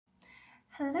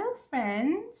Hello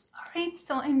friends! Alright,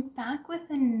 so I'm back with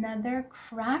another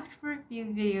craft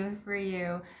review video for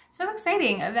you. So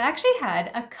exciting! I've actually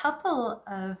had a couple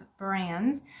of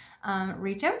brands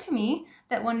reach out to me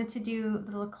that wanted to do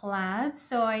little collabs.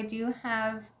 So I do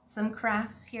have some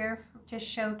crafts here to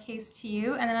showcase to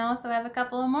you, and then I also have a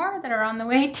couple more that are on the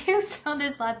way too. So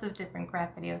there's lots of different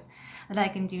craft videos that I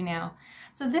can do now.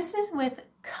 So this is with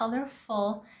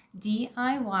Colorfuldiy.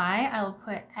 I'll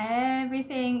put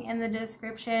everything in the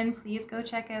description. Please go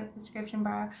check out the description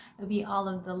bar. It'll be all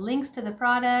of the links to the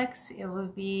products. It will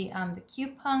be the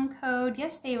coupon code.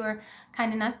 Yes, they were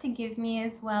kind enough to give me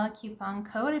as well a coupon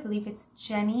code. I believe it's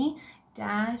Jenny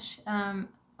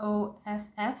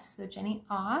OFF, so Jenny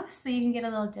off. So you can get a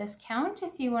little discount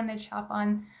if you want to shop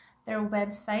on their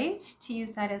website to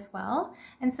use that as well.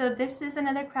 And so this is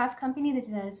another craft company that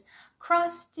does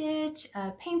cross stitch,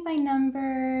 paint by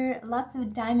number, lots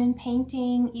of diamond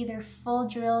painting, either full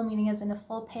drill, meaning as in a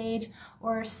full page,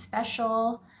 or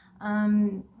special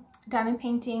diamond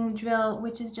painting drill,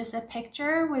 which is just a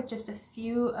picture with just a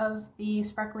few of the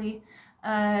sparkly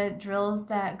drills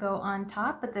that go on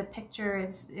top, but the picture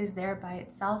is there by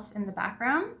itself in the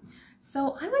background.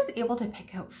 So I was able to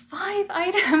pick out 5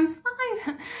 items,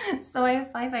 So I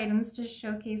have 5 items to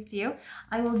showcase to you.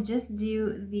 I will just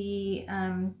do the,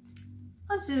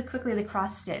 I'll just do quickly the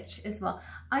cross stitch as well.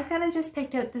 I kind of just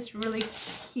picked out this really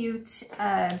cute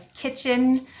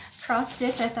kitchen cross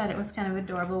stitch. I thought it was kind of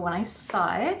adorable when I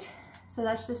saw it. So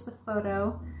that's just the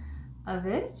photo of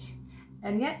it.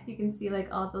 And yet you can see like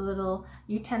all the little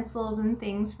utensils and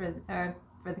things for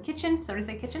the kitchen. Sorry to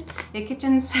say kitchen. The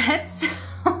kitchen sets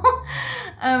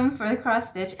for the cross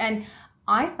stitch. And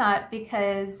I thought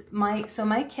because my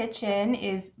kitchen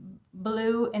is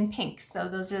blue and pink, so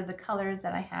those are the colors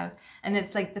that I have, and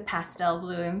it's like the pastel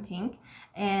blue and pink.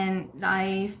 And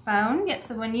I found,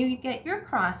 so when you get your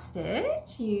cross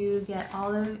stitch, you get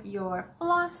all of your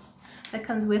floss that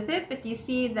comes with it, but you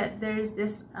see that there's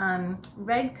this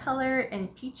red color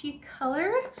and peachy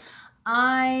color.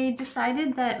 I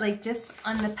decided that like just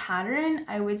on the pattern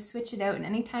I would switch it out, and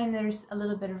anytime there's a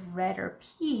little bit of red or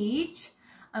peach,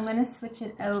 I'm going to switch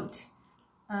it out.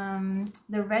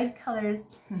 The red colors,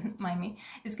 mind me,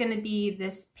 it's going to be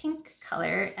this pink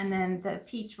color, and then the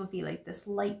peach will be like this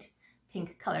light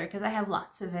pink color because I have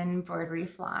lots of embroidery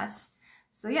floss.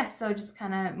 So yeah, so just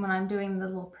kind of when I'm doing the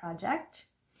little project.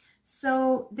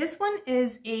 So this one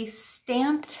is a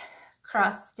stamped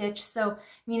cross stitch, so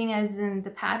meaning as in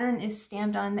the pattern is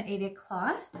stamped on the 80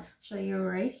 cloth. I'll show you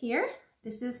right here.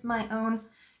 This is my own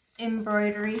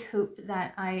embroidery hoop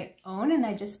that I own, and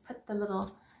I just put the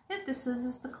little, this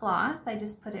is the cloth, I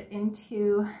just put it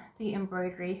into the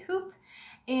embroidery hoop,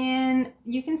 and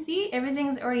you can see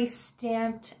everything's already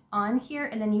stamped on here,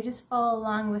 and then you just follow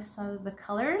along with some of the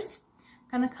colors.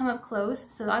 Kind of come up close.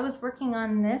 So I was working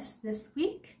on this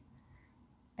week,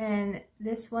 and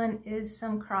this one is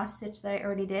some cross stitch that I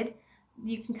already did.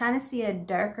 You can kind of see a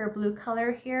darker blue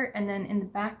color here, and then in the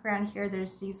background here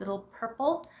there's these little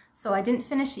purple. So I didn't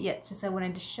finish it yet, just I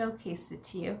wanted to showcase it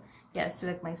to you. Yeah, so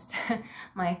like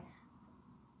my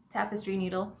tapestry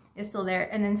needle is still there,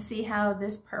 and then see how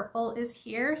this purple is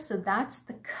here. So that's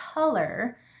the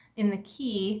color in the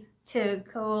key to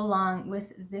go along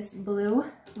with this blue,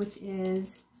 which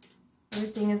is,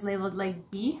 everything is labeled like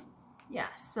B. Yeah,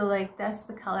 so like that's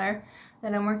the color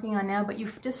that I'm working on now, but you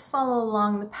just follow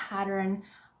along the pattern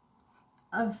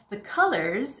of the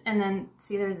colors, and then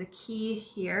see there's a key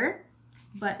here,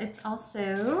 but it's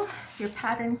also your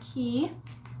pattern key.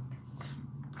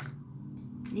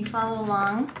 You follow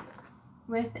along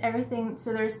with everything,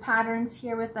 so there's patterns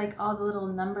here with like all the little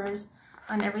numbers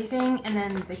on everything, and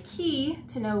then the key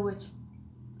to know which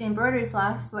embroidery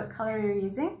floss, what color you're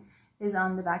using, is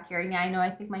on the back here. Yeah, I know, I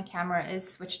think my camera is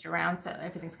switched around, so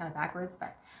everything's kind of backwards,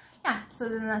 but yeah, so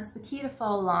then that's the key to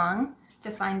follow along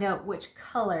to find out which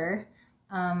color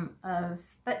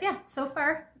but yeah, so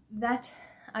far that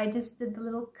I just did the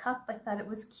little cup. I thought it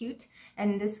was cute,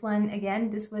 and this one,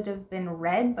 again, this would have been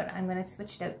red, but I'm going to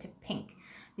switch it out to pink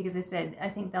because I said I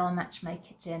think that'll match my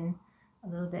kitchen a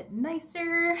little bit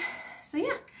nicer. So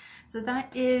yeah, so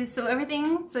that is, so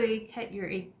everything, so you cut your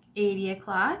 80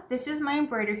 cloth. This is my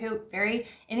embroidery hoop, very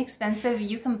inexpensive.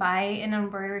 You can buy an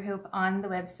embroidery hoop on the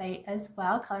website as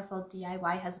well.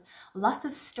 Colorfuldiy has lots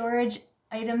of storage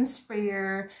items for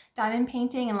your diamond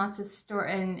painting, and lots of store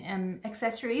and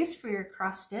accessories for your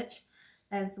cross stitch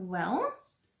as well.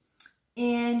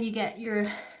 And you get your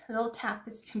little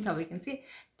tapestry, probably can see,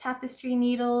 tapestry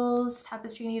needles.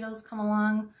 Tapestry needles come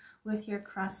along with your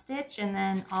cross stitch, and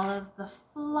then all of the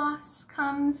floss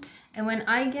comes. And when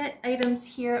I get items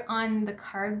here on the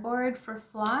cardboard for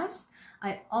floss,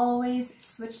 I always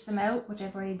switch them out, which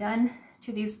I've already done,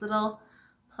 to these little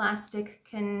plastic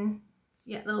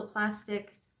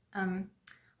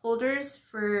holders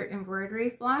for embroidery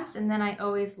floss, and then I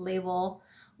always label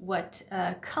what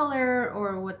color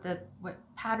or what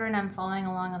pattern I'm following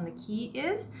along on the key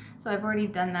is. So I've already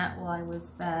done that while I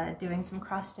was doing some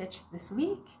cross stitch this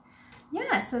week.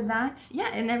 Yeah, so that,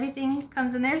 yeah, and everything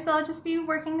comes in there. So I'll just be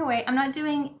working away. I'm not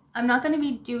going to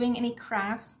be doing any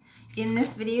crafts in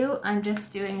this video. I'm just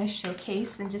doing a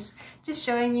showcase and just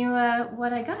showing you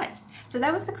what I got. So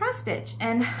that was the cross stitch,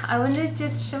 and I wanted to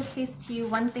just showcase to you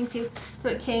one thing too. So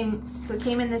it came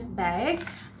in this bag,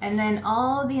 and then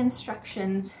all the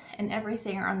instructions and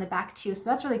everything are on the back too. So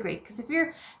that's really great, because if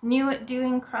you're new at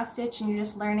doing cross stitch and you're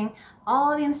just learning,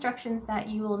 all the instructions that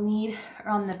you will need are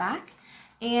on the back.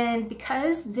 And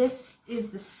because this is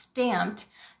the stamped,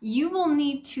 you will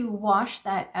need to wash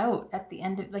that out at the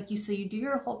end of, so you do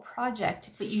your whole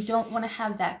project, but you don't want to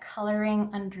have that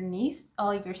coloring underneath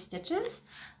all your stitches.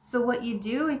 So what you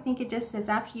do, I think it just says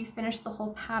after you finish the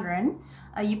whole pattern,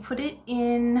 you put it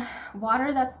in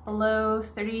water that's below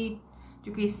 30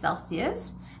 degrees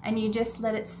Celsius, and you just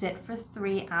let it sit for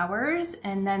 3 hours,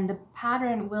 and then the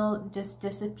pattern will just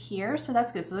disappear. So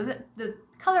that's good. So the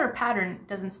color pattern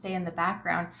doesn't stay in the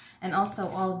background, and also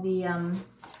all the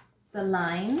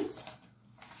lines,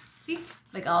 see,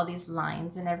 like all these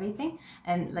lines and everything,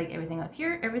 and like everything up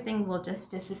here, everything will just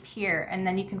disappear, and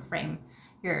then you can frame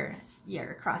your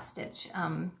cross stitch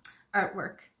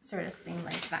artwork sort of thing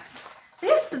like that. So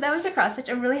yeah, so that was a cross stitch.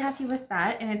 I'm really happy with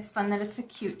that, and it's fun that it's a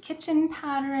cute kitchen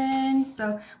pattern.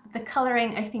 So with the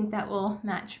coloring, I think that will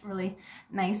match really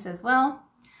nice as well.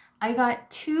 I got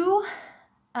 2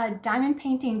 diamond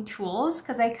painting tools,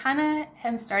 because I kind of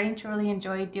am starting to really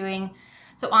enjoy doing,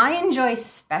 so I enjoy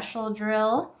special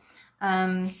drill.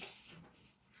 I'll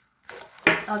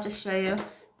just show you.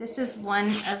 This is one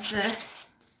of the,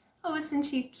 oh, isn't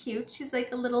she cute? She's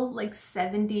like a little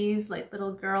 70s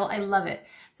little girl. I love it.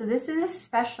 So this is a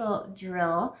special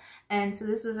drill, and so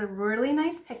this was a really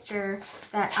nice picture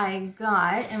that I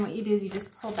got, and what you do is you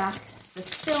just pull back the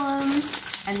film,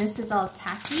 and this is all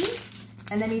tacky,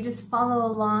 and then you just follow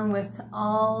along with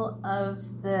all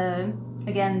of the,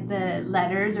 again, the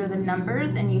letters or the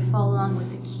numbers, and you follow along with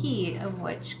the key of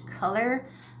which color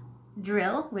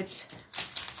drill, which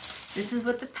this is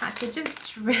what the package of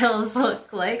drills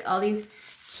look like. All these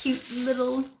cute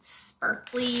little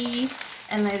sparkly,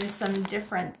 and there's some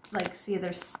different, see,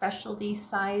 there's specialty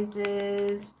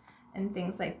sizes and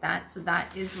things like that. So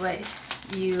that is what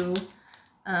you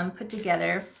put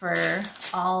together for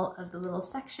all of the little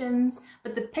sections,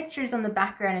 but the picture's on the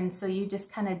background, and so you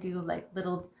just kind of do like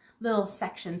little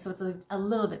sections, so it's a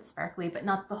little bit sparkly, but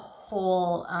not the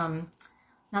whole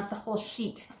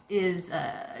sheet is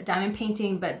diamond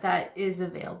painting, but that is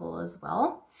available as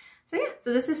well. So yeah,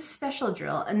 so this is special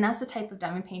drill, and that's the type of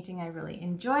diamond painting I really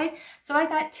enjoy. So I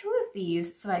got 2 of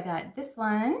these. So I got this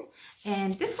one,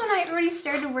 and this one I already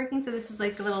started working. So this is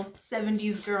like a little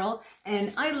 70s girl,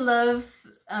 and I love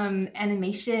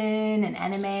animation and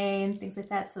anime and things like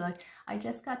that. So I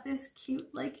just got this cute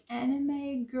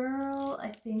anime girl. I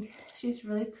think she's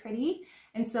really pretty.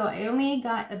 And so I only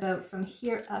got about from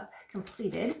here up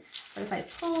completed, but if I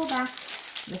pull back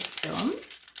the film,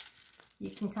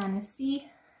 you can kind of see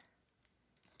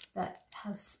that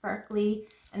how sparkly,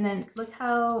 and then look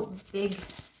how big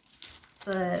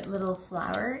the little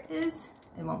flower is.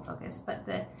 It won't focus, but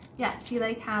yeah, see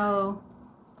how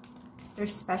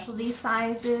there's specialty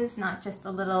sizes, not just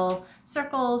the little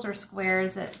circles or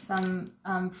squares that some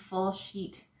full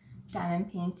sheet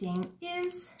diamond painting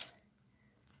is.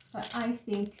 But I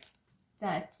think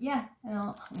that, yeah,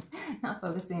 not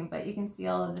focusing, but you can see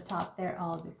all of the top there,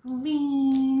 all the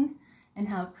green, and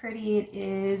how pretty it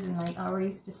is, and already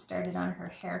just started on her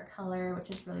hair color, which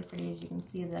is really pretty, as you can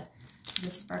see the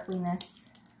sparkliness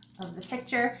of the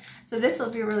picture. So this will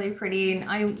be really pretty, and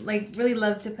I really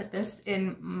love to put this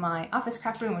in my office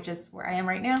craft room, which is where I am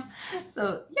right now.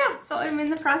 So yeah, so I'm in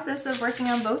the process of working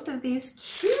on both of these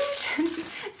cute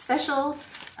special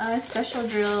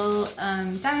drill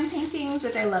diamond paintings,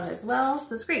 which I love as well.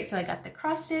 So it's great. So I got the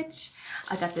cross stitch,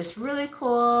 I got this really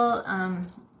cool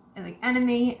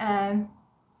anime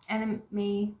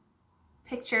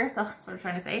picture, that's what I'm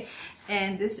trying to say,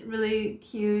 and this really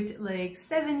cute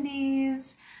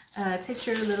 70s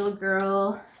picture little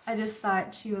girl. I just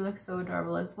thought she would look so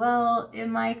adorable as well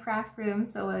in my craft room.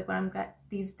 So when I've got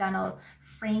these done, I'll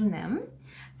frame them.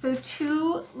 So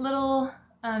 2 little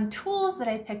tools that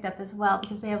I picked up as well,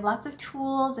 because they have lots of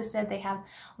tools. They said they have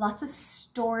lots of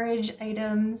storage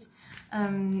items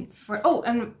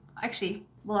actually,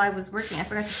 while I was working, I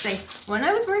forgot to say, when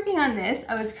I was working on this,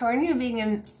 I was kind of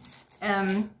being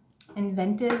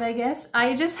inventive, I guess.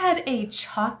 I just had a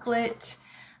chocolate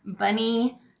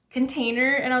bunny container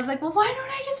and I was like, well, why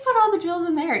don't I just put all the drills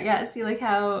in there? Yeah, see like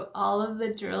how all of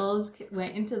the drills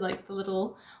went into like the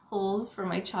little holes for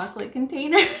my chocolate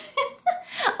container.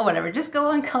 Oh, whatever, just go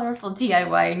on Colorful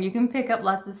DIY and you can pick up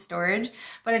lots of storage.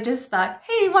 But I just thought,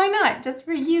 hey, why not? Just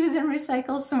reuse and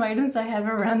recycle some items I have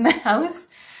around the house.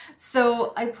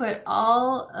 So I put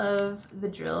all of the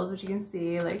drills, which you can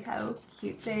see like how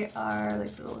cute they are,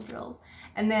 like the little drills.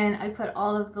 And then I put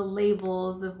all of the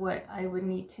labels of what I would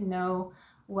need to know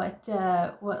what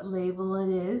label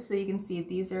it is. So you can see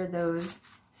these are those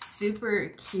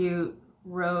super cute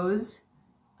rose.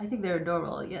 I think they're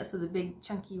adorable. Yeah, so the big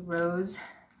chunky rose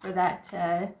for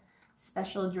that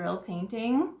special drill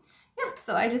painting. Yeah,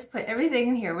 so I just put everything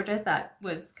in here, which I thought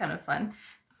was kind of fun.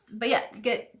 But yeah,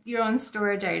 get your own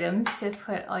storage items to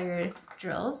put all your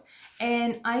drills.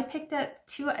 And I picked up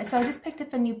so I just picked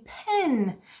up a new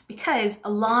pen because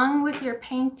along with your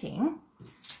painting,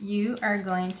 you are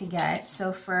going to get,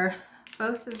 so for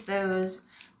both of those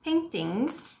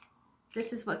paintings,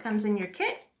 this is what comes in your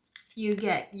kit. You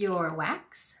get your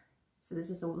wax. So this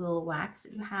is a little wax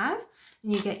that you have.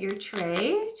 And you get your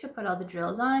tray to put all the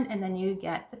drills on, and then you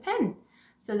get the pen.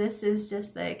 So this is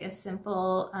just like a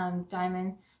simple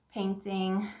diamond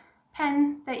painting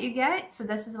pen that you get. So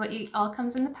this is what all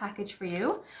comes in the package for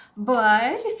you.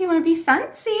 But if you want to be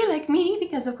fancy like me,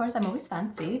 because of course I'm always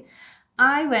fancy,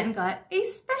 I went and got a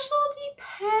specialty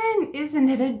pen. Isn't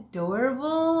it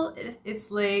adorable?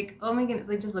 It's like, oh my goodness,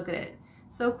 like just look at it.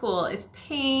 So cool. It's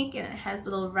pink and it has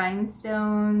little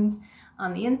rhinestones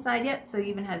on the inside yet. So it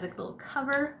even has a little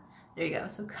cover. There you go.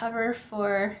 So cover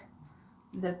for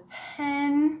the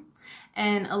pen.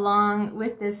 And along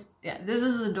with this, yeah, this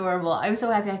is adorable. I'm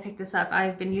so happy I picked this up.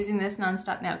 I've been using this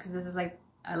nonstop now because this is like,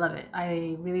 I love it.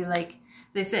 I really like,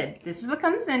 as I said, this is what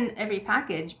comes in every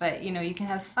package, but you know, you can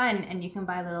have fun and you can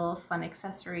buy little fun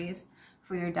accessories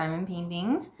for your diamond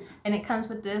paintings. And it comes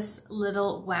with this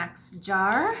little wax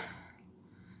jar.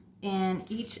 And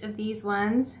each of these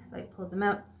ones, if I pull them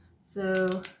out, so,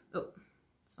 oh,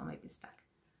 this one might be stuck.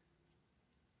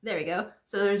 There we go.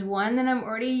 So there's one that I'm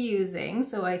already using,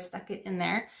 so I stuck it in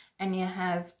there, and you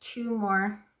have two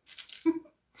more.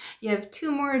 You have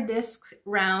two more discs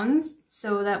rounds,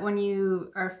 so that when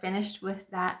you are finished with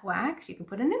that wax, you can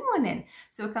put a new one in.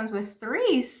 So it comes with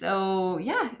 3. So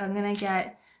yeah, I'm gonna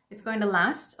get. It's going to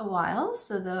last a while.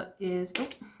 So that is.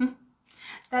 Oh,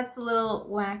 that's the little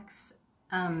wax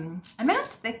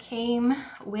amount that came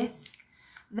with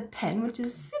the pen, which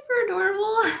is super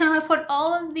adorable. And I'll put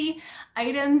all of the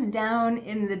items down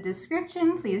in the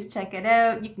description. Please check it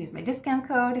out. You can use my discount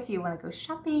code if you want to go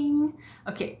shopping.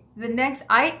 Okay, the next,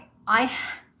 I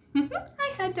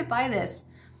had to buy this.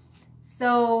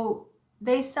 So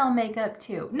they sell makeup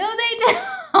too. No, they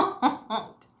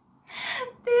don't.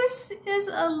 This is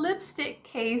a lipstick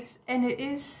case and it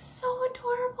is so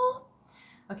adorable.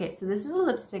 Okay, so this is a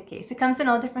lipstick case. It comes in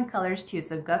all different colors too,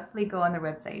 so definitely go on their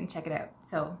website and check it out.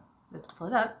 So let's pull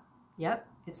it up. Yep,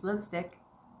 it's lipstick.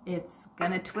 It's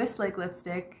gonna twist like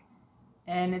lipstick.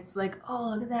 And it's like,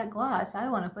 oh, look at that gloss. I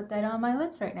wanna put that on my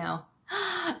lips right now.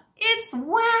 It's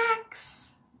wax!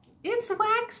 It's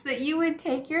wax that you would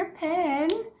take your pen,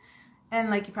 and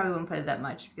like you probably wouldn't put it that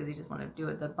much because you just wanna do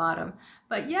it at the bottom.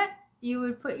 But yet, you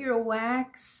would put your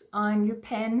wax on your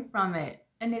pen from it.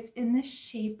 And it's in the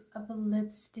shape of a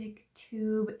lipstick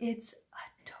tube. It's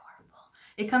adorable.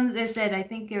 It comes, as I said, I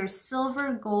think there's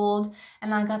silver, gold,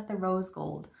 and I got the rose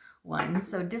gold one.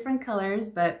 So different colors,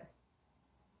 but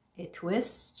it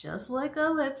twists just like a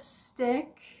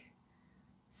lipstick.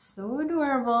 So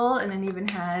adorable. And it even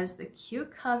has the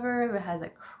cute cover. It has a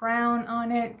crown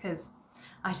on it because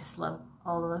I just love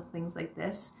all of the things like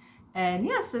this. And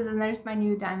yeah, so then there's my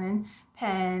new diamond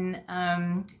pen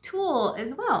tool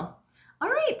as well. All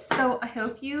right, so I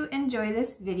hope you enjoy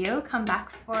this video. Come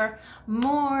back for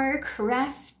more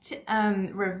craft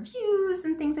reviews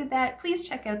and things like that. Please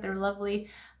check out their lovely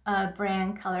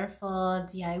brand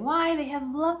Colorfuldiy. They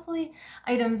have lovely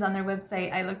items on their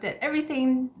website. I looked at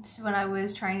everything when I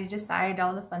was trying to decide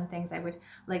all the fun things I would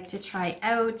like to try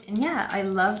out. And yeah, I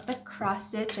love the cross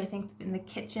stitch. I think in the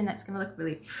kitchen that's gonna look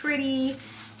really pretty.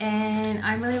 And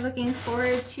I'm really looking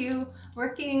forward to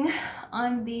working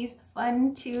on these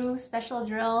fun 2 special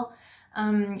drill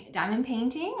diamond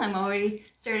painting. I'm already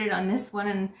started on this one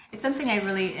and it's something I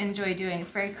really enjoy doing.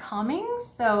 It's very calming,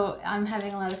 so I'm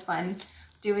having a lot of fun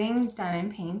doing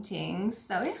diamond paintings.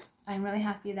 So yeah, I'm really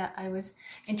happy that I was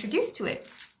introduced to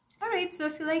it. All right. right, so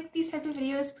if you like these type of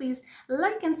videos, please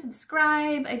like and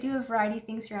subscribe. I do a variety of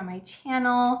things here on my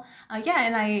channel. Yeah,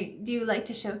 and I do like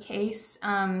to showcase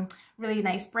really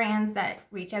nice brands that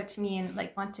reach out to me and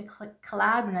like want to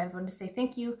collab, and I want to say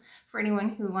thank you for anyone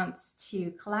who wants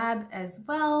to collab as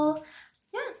well.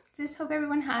 Yeah, just hope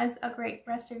everyone has a great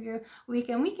rest of your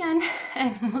weekend,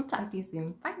 and we'll talk to you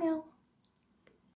soon. Bye now.